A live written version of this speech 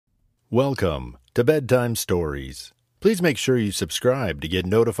Welcome to Bedtime Stories. Please make sure you subscribe to get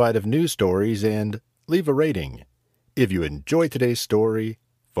notified of new stories and leave a rating. If you enjoy today's story,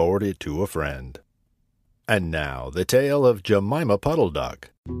 forward it to a friend. And now, the tale of Jemima Puddle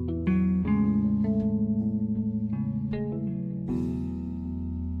Duck.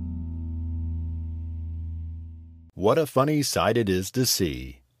 What a funny sight it is to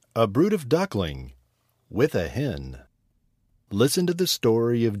see a brood of duckling with a hen. Listen to the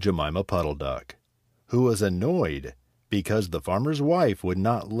story of Jemima Puddle Duck, who was annoyed because the farmer's wife would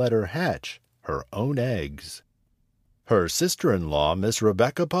not let her hatch her own eggs. Her sister-in-law, Miss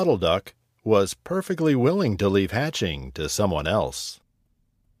Rebecca Puddle Duck, was perfectly willing to leave hatching to someone else.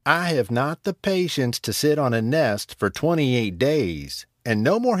 "I have not the patience to sit on a nest for 28 days, and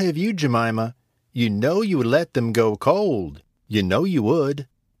no more have you, Jemima. You know you would let them go cold. You know you would."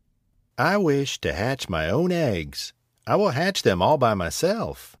 "I wish to hatch my own eggs. I will hatch them all by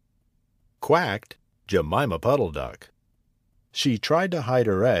myself," quacked Jemima Puddle Duck. She tried to hide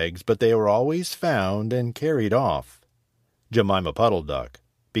her eggs, but they were always found and carried off. Jemima Puddle Duck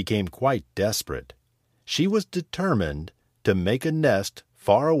became quite desperate. She was determined to make a nest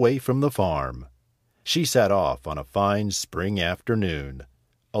far away from the farm. She set off on a fine spring afternoon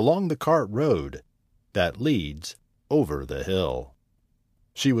along the cart road that leads over the hill.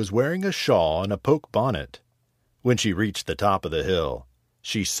 She was wearing a shawl and a poke bonnet. When she reached the top of the hill,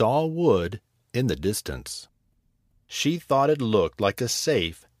 she saw a wood in the distance. She thought it looked like a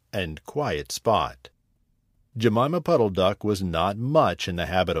safe and quiet spot. Jemima Puddle Duck was not much in the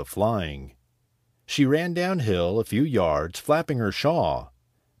habit of flying. She ran downhill a few yards, flapping her shawl,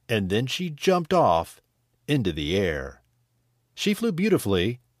 and then she jumped off into the air. She flew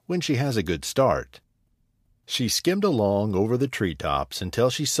beautifully when she has a good start. She skimmed along over the treetops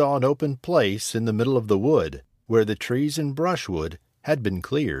until she saw an open place in the middle of the wood, where the trees and brushwood had been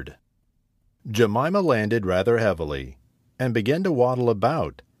cleared. Jemima landed rather heavily and began to waddle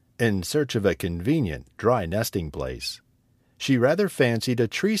about in search of a convenient dry nesting place. She rather fancied a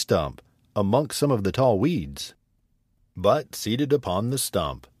tree stump amongst some of the tall weeds. But seated upon the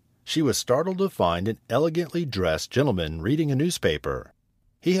stump, she was startled to find an elegantly dressed gentleman reading a newspaper.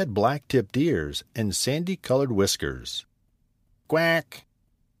 He had black-tipped ears and sandy-colored whiskers. "Quack,"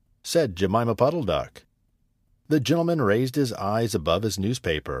 said Jemima Puddle Duck. The gentleman raised his eyes above his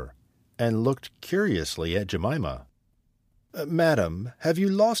newspaper and looked curiously at Jemima. "Madam, have you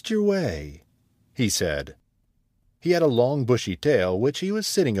lost your way?" he said. He had a long bushy tail which he was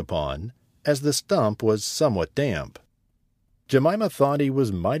sitting upon, as the stump was somewhat damp. Jemima thought he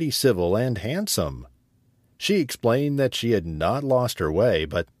was mighty civil and handsome. She explained that she had not lost her way,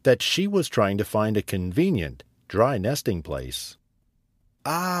 but that she was trying to find a convenient, dry nesting place.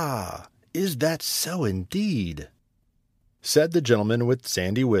 "Ah, is that so indeed?" said the gentleman with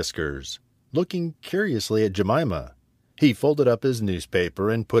sandy whiskers, looking curiously at Jemima. He folded up his newspaper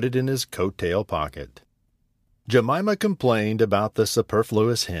and put it in his coat-tail pocket. Jemima complained about the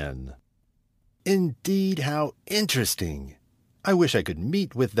superfluous hen. "Indeed, how interesting! I wish I could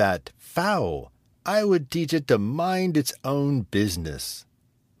meet with that fowl. I would teach it to mind its own business.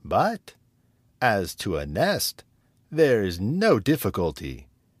 But as to a nest, there is no difficulty.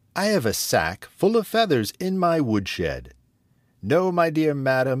 I have a sack full of feathers in my woodshed. No, my dear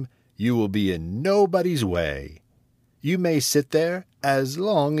madam, you will be in nobody's way. You may sit there as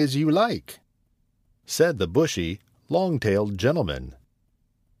long as you like," said the bushy, long-tailed gentleman.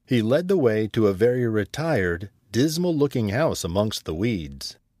 He led the way to a very retired, dismal-looking house amongst the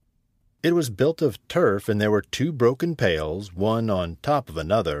weeds. It was built of turf, and there were 2 broken pails, one on top of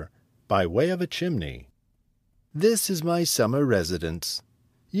another, by way of a chimney. "This is my summer residence.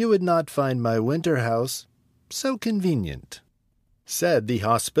 You would not find my winter house so convenient," said the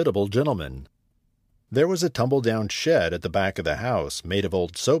hospitable gentleman. There was a tumble-down shed at the back of the house, made of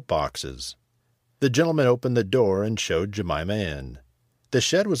old soap-boxes. The gentleman opened the door and showed Jemima in. The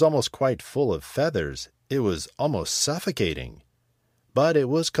shed was almost quite full of feathers. It was almost suffocating, but it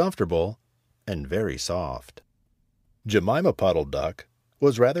was comfortable and very soft. Jemima Puddle Duck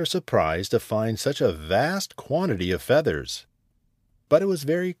was rather surprised to find such a vast quantity of feathers, but it was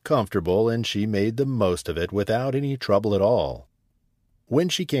very comfortable, and she made the most of it without any trouble at all. When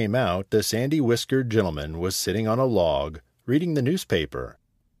she came out, the sandy-whiskered gentleman was sitting on a log, reading the newspaper.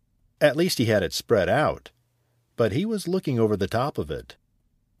 At least he had it spread out, but he was looking over the top of it.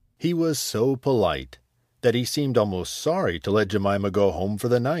 He was so polite that he seemed almost sorry to let Jemima go home for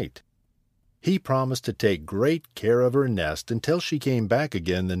the night. He promised to take great care of her nest until she came back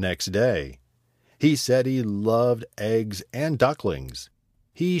again the next day. He said he loved eggs and ducklings.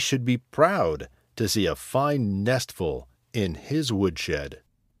 He should be proud to see a fine nestful in his woodshed.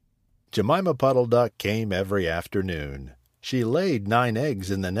 Jemima Puddle Duck came every afternoon. She laid 9 eggs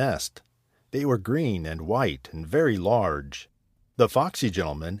in the nest. They were green and white and very large. The foxy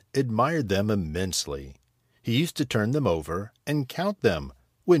gentleman admired them immensely. He used to turn them over and count them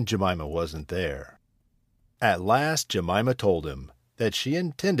when Jemima wasn't there. At last Jemima told him that she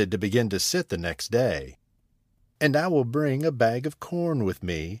intended to begin to sit the next day. "And I will bring a bag of corn with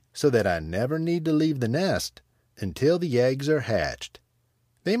me so that I never need to leave the nest until the eggs are hatched.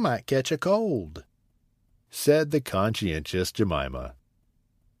 They might catch a cold," said the conscientious Jemima.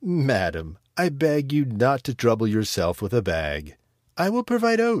 "Madam, I beg you not to trouble yourself with a bag. I will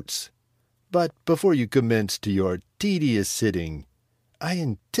provide oats. But before you commence to your tedious sitting, I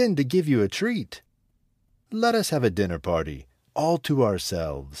intend to give you a treat. Let us have a dinner party, all to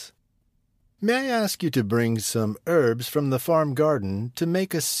ourselves. May I ask you to bring some herbs from the farm garden to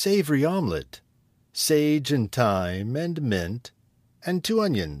make a savory omelet? Sage and thyme and mint, and 2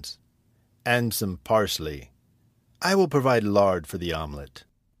 onions, and some parsley. I will provide lard for the omelet,"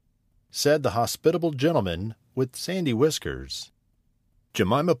 said the hospitable gentleman with sandy whiskers.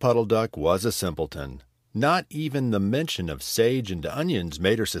 Jemima Puddle Duck was a simpleton. Not even the mention of sage and onions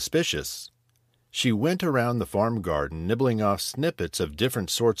made her suspicious. She went around the farm garden nibbling off snippets of different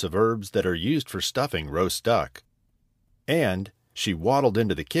sorts of herbs that are used for stuffing roast duck. And she waddled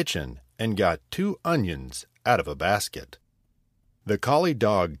into the kitchen and got 2 onions out of a basket. The collie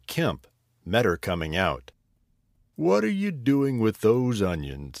dog Kemp met her coming out. "What are you doing with those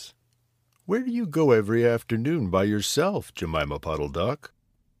onions? Where do you go every afternoon by yourself, Jemima Puddle Duck?"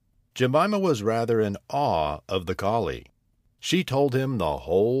 Jemima was rather in awe of the collie. She told him the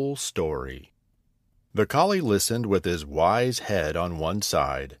whole story. The collie listened with his wise head on one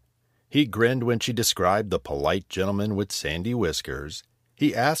side. He grinned when she described the polite gentleman with sandy whiskers.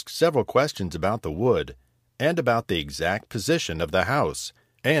 He asked several questions about the wood and about the exact position of the house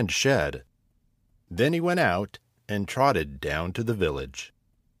and shed. Then he went out and trotted down to the village.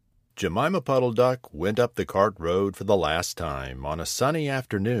 Jemima Puddle Duck went up the cart road for the last time on a sunny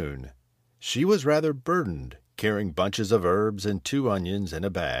afternoon. She was rather burdened, carrying bunches of herbs and 2 onions in a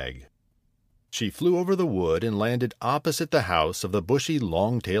bag. She flew over the wood and landed opposite the house of the bushy,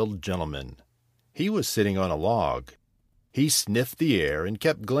 long-tailed gentleman. He was sitting on a log. He sniffed the air and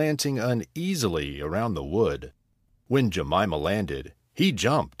kept glancing uneasily around the wood. When Jemima landed, he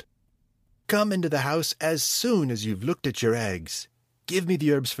jumped. "Come into the house as soon as you've looked at your eggs. Give me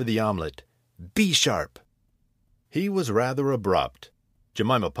the herbs for the omelet. Be sharp." He was rather abrupt.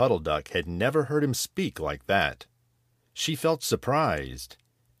 Jemima Puddle Duck had never heard him speak like that. She felt surprised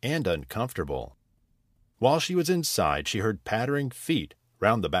and uncomfortable. While she was inside, she heard pattering feet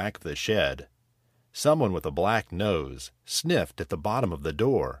round the back of the shed. Someone with a black nose sniffed at the bottom of the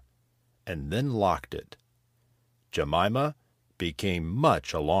door and then locked it. Jemima became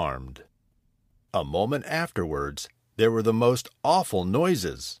much alarmed. A moment afterwards, there were the most awful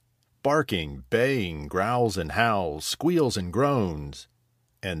noises: barking, baying, growls and howls, squeals and groans.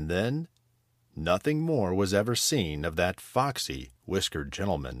 And then nothing more was ever seen of that foxy, whiskered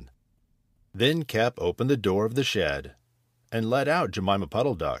gentleman. Then Kep opened the door of the shed and let out Jemima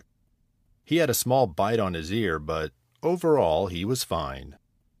Puddle Duck. He had a small bite on his ear, but overall he was fine.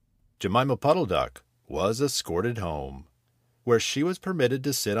 Jemima Puddle Duck was escorted home, where she was permitted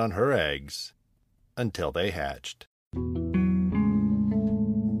to sit on her eggs until they hatched.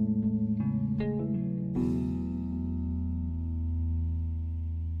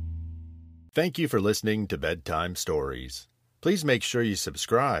 Thank you for listening to Bedtime Stories. Please make sure you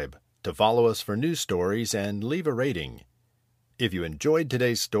subscribe to follow us for new stories and leave a rating. If you enjoyed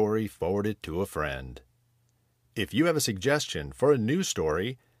today's story, forward it to a friend. If you have a suggestion for a new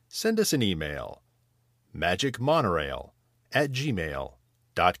story, send us an email: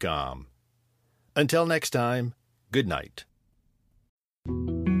 magicmonorail@gmail.com. Until next time, good night.